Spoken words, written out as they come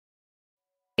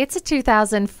It's a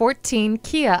 2014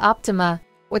 Kia Optima.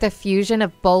 With a fusion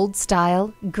of bold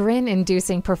style,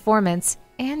 grin-inducing performance,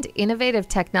 and innovative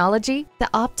technology, the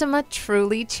Optima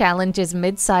truly challenges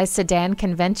mid-size sedan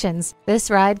conventions.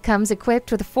 This ride comes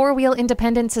equipped with a four-wheel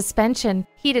independent suspension,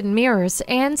 heated mirrors,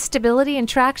 and stability and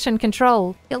traction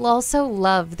control. You'll also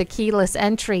love the keyless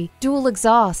entry, dual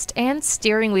exhaust, and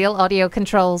steering wheel audio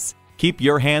controls. Keep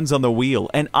your hands on the wheel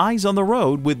and eyes on the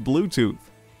road with Bluetooth.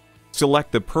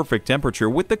 Select the perfect temperature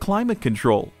with the climate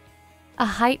control. A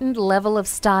heightened level of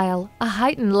style, a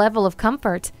heightened level of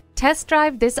comfort. Test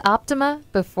drive this Optima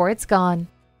before it's gone.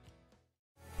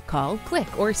 Call, click,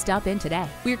 or stop in today.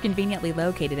 We're conveniently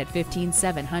located at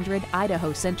 15700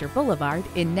 Idaho Center Boulevard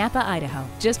in Nampa, Idaho,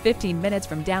 just 15 minutes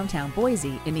from downtown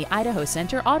Boise in the Idaho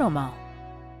Center Auto Mall.